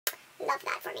love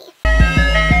that for me.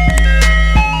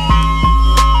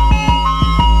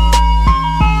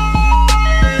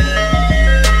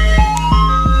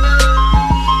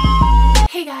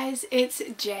 Hey guys, it's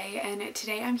Jay, and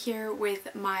today I'm here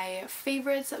with my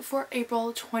favorites for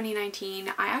April 2019.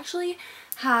 I actually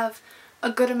have a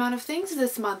good amount of things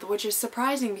this month, which is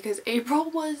surprising because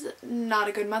April was not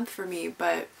a good month for me,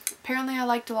 but apparently I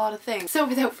liked a lot of things. So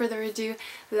without further ado,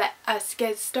 let us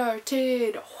get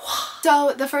started.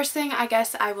 So the first thing, I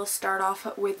guess I will start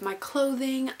off with my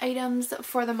clothing items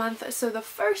for the month. So the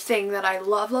first thing that I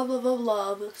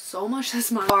love so much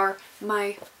this month are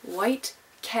my white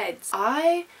Keds.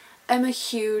 I am a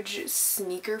huge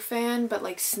sneaker fan, but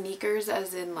like sneakers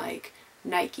as in like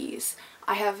Nikes.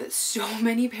 I have so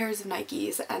many pairs of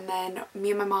Nikes, and then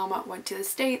me and my mom went to the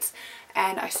States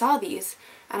and I saw these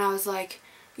and I was like,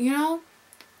 you know,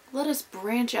 let us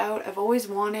branch out. I've always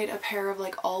wanted a pair of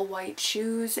like all white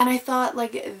shoes, and I thought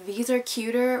like these are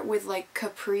cuter with like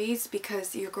capris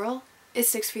because your girl is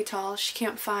 6 feet tall. She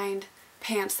can't find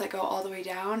pants that go all the way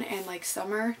down, and like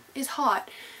summer is hot.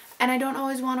 And I don't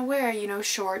always want to wear, you know,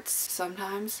 shorts.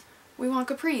 Sometimes we want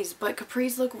capris, but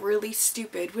capris look really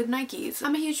stupid with Nikes.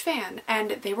 I'm a huge fan,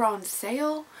 and they were on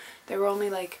sale. They were only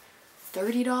like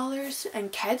 $30,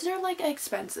 and Keds are like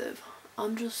expensive.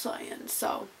 I'm just saying.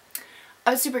 So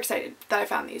I was super excited that I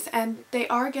found these, and they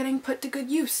are getting put to good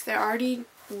use. They're already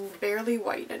barely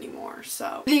white anymore.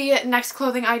 So the next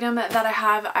clothing item that I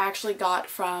have, I actually got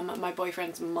from my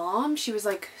boyfriend's mom. She was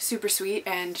like super sweet,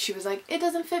 and she was like, it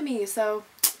doesn't fit me, so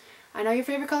I know your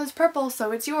favorite color is purple,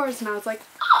 so it's yours. And I was like,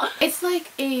 oh. It's like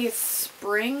a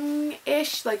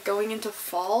spring-ish, like going into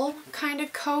fall kind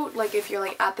of coat. Like if you're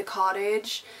like at the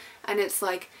cottage and it's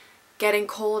like getting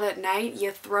cold at night,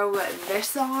 you throw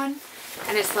this on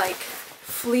and it's like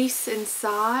fleece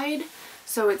inside,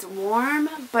 so it's warm,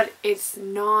 but it's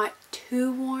not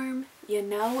too warm, you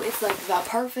know? It's like the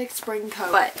perfect spring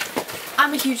coat. But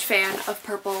I'm a huge fan of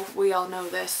purple, we all know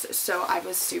this, so I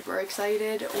was super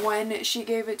excited when she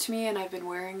gave it to me, and I've been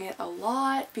wearing it a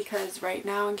lot because right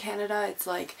now in Canada it's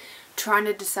like trying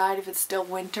to decide if it's still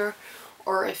winter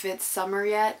or if it's summer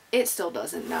yet. It still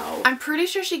doesn't know. I'm pretty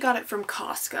sure she got it from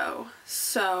Costco,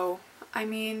 so I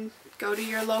mean, go to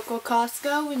your local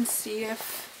Costco and see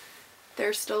if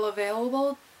they're still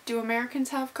available. Do Americans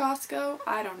have Costco?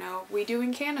 I don't know. We do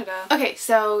in Canada. Okay,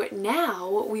 so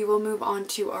now we will move on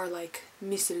to our like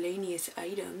miscellaneous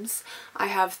items. I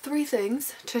have 3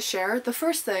 things to share. The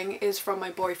first thing is from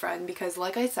my boyfriend because,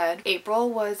 like I said, April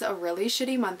was a really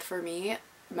shitty month for me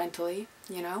mentally,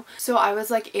 you know? So I was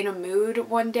like in a mood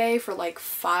one day for like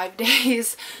 5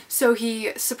 days. So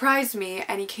he surprised me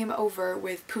and he came over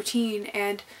with poutine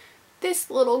and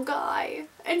this little guy,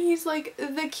 and he's like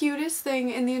the cutest thing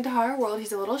in the entire world.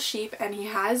 He's a little sheep and he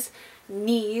has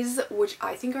knees, which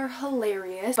I think are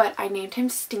hilarious, but I named him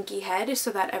Stinky Head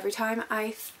so that every time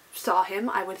I saw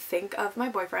him I would think of my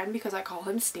boyfriend because I call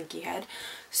him Stinky Head.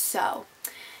 So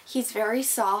he's very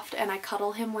soft and I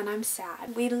cuddle him when I'm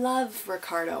sad. We love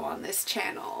Ricardo on this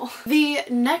channel. The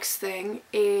next thing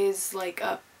is like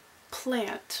a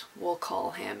plant, we'll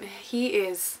call him. He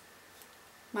is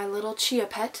my little chia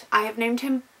pet. I have named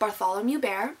him Bartholomew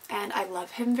Bear and I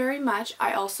love him very much.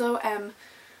 I also am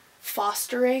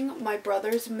fostering my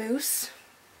brother's moose.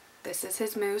 This is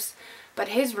his moose, but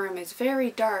his room is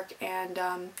very dark and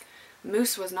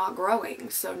Moose was not growing,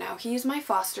 so now he's my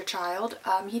foster child.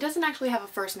 He doesn't actually have a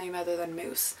first name other than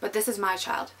Moose, but this is my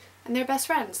child, and they're best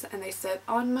friends, and they sit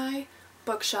on my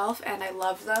bookshelf and I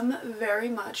love them very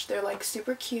much. They're like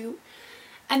super cute.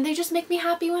 And they just make me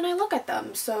happy when I look at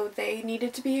them, so they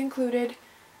needed to be included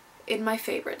in my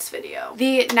favorites video.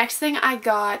 The next thing I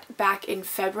got back in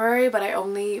February, but I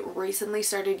only recently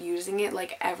started using it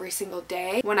like every single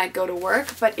day when I go to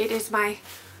work, but it is my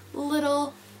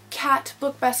little cat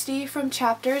book bestie from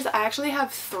Chapters. I actually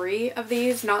have 3 of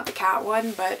these, not the cat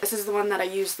one, but this is the one that I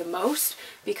use the most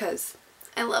because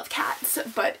I love cats,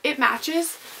 but it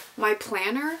matches my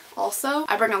planner also.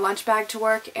 I bring a lunch bag to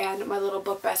work and my little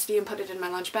book bestie and put it in my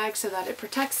lunch bag so that it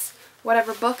protects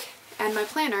whatever book and my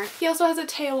planner. He also has a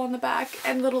tail on the back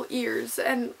and little ears,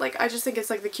 and like I just think it's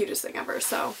like the cutest thing ever,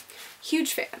 so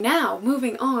huge fan. Now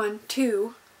moving on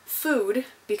to food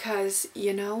because,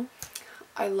 you know,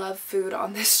 I love food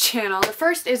on this channel. The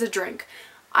first is a drink.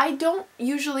 I don't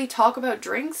usually talk about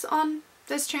drinks on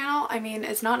this channel. I mean,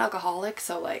 it's not alcoholic,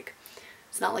 so like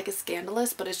it's not like a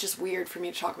scandalous, but it's just weird for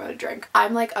me to talk about a drink.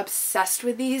 I'm like obsessed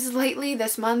with these lately.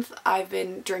 This month I've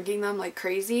been drinking them like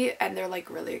crazy and they're like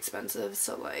really expensive,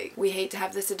 so like we hate to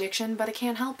have this addiction, but I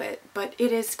can't help it. But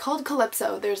it is called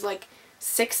Calypso. There's like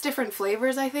 6 different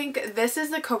flavors, I think. This is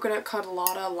the coconut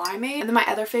colada limeade. And then my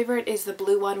other favorite is the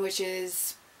blue one, which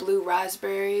is blue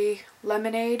raspberry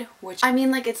lemonade, which I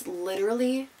mean, like, it's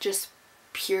literally just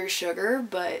pure sugar,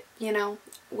 but you know,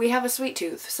 we have a sweet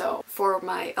tooth. So for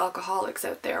my alcoholics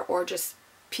out there, or just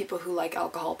people who like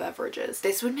alcohol beverages,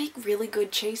 this would make really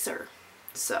good chaser.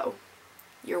 So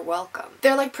you're welcome.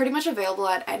 They're like pretty much available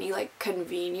at any like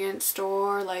convenience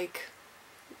store. Like,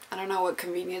 I don't know what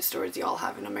convenience stores y'all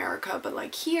have in America, but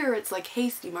like here it's like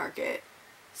Hasty Market,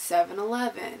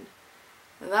 7-Eleven,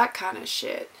 that kind of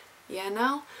shit, you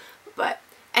know? But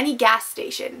any gas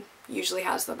station usually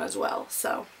has them as well,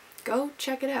 so go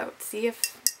check it out. See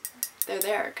if they're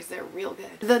there, because they're real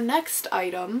good. The next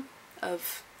item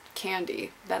of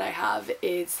candy that I have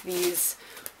is these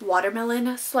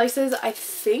watermelon slices. I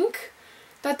think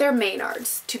that they're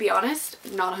Maynards, to be honest.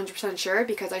 Not 100% sure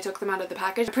because I took them out of the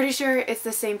package. I'm pretty sure it's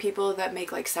the same people that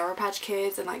make like Sour Patch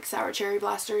Kids and like Sour Cherry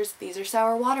Blasters. These are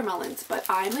sour watermelons, but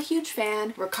I'm a huge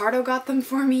fan. Ricardo got them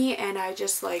for me and I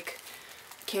just like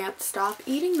can't stop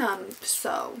eating them.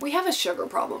 So we have a sugar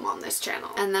problem on this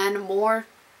channel. And then more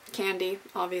candy,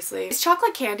 obviously. It's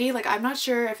chocolate candy. Like, I'm not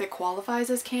sure if it qualifies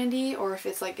as candy or if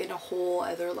it's like in a whole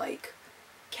other like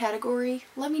category.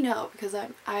 Let me know, because I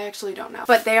actually don't know.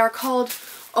 But they are called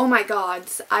Oh My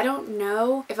Gods. I don't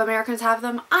know if Americans have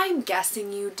them. I'm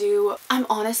guessing you do. I'm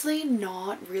honestly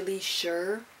not really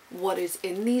sure what is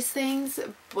in these things,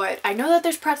 but I know that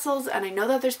there's pretzels and I know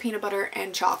that there's peanut butter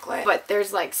and chocolate, but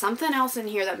there's like something else in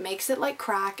here that makes it like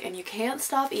crack and you can't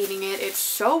stop eating it. It's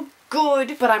so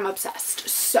good, but I'm obsessed.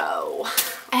 So,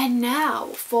 and now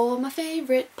for my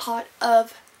favorite part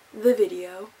of the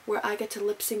video, where I get to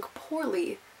lip sync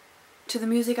poorly to the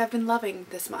music I've been loving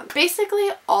this month. Basically,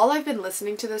 all I've been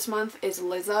listening to this month is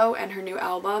Lizzo and her new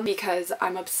album, because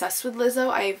I'm obsessed with Lizzo.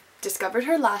 I discovered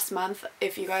her last month.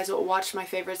 If you guys watched my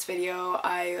favorites video,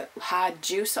 I had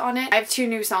Juice on it. I have 2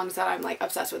 new songs that I'm like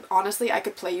obsessed with. Honestly, I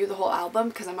could play you the whole album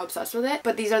because I'm obsessed with it,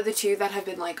 but these are the 2 that have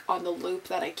been like on the loop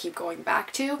that I keep going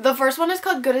back to. The first one is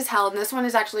called Good as Hell, and this one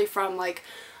is actually from like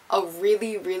a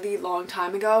really long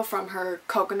time ago, from her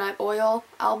Coconut Oil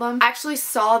album. I actually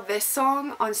saw this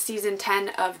song on season 10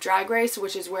 of Drag Race,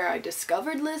 which is where I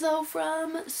discovered Lizzo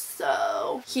from,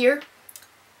 so here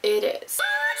it is.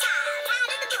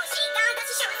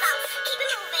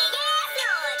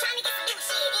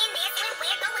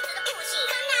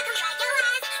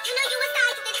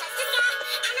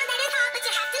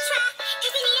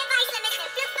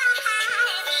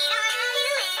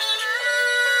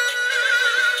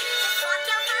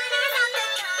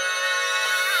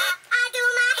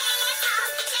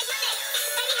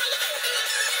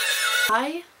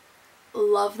 I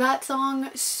love that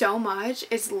song so much.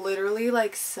 It's literally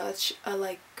like such a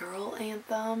like girl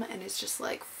anthem, and it's just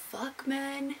like fuck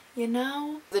men, you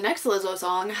know? The next Lizzo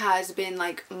song has been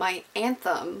like my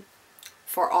anthem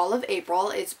for all of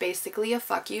April. It's basically a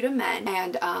fuck you to men,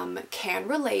 and can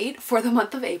relate for the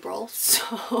month of April.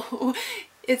 So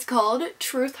it's called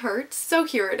Truth Hurts. So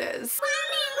here it is.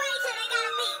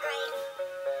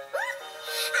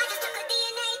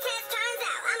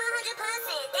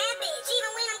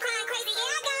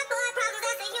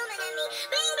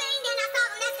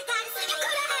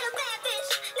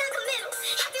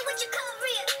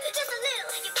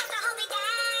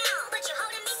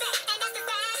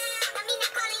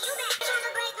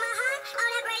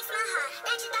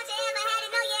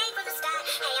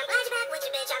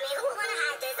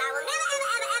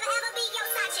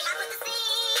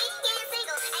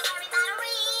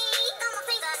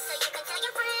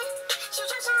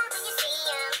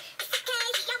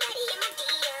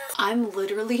 I'm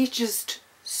literally just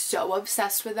so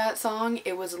obsessed with that song.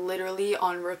 It was literally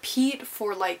on repeat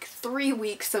for like 3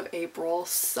 weeks of April,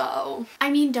 so I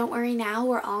mean, don't worry now,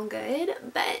 we're all good,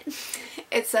 but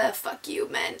it's a fuck you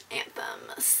men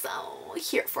anthem, so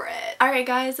here for it. Alright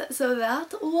guys, so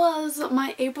that was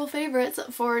my April favorites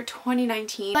for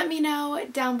 2019. Let me know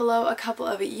down below a couple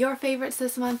of your favorites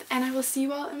this month, and I will see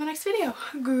you all in my next video.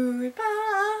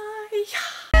 Goodbye!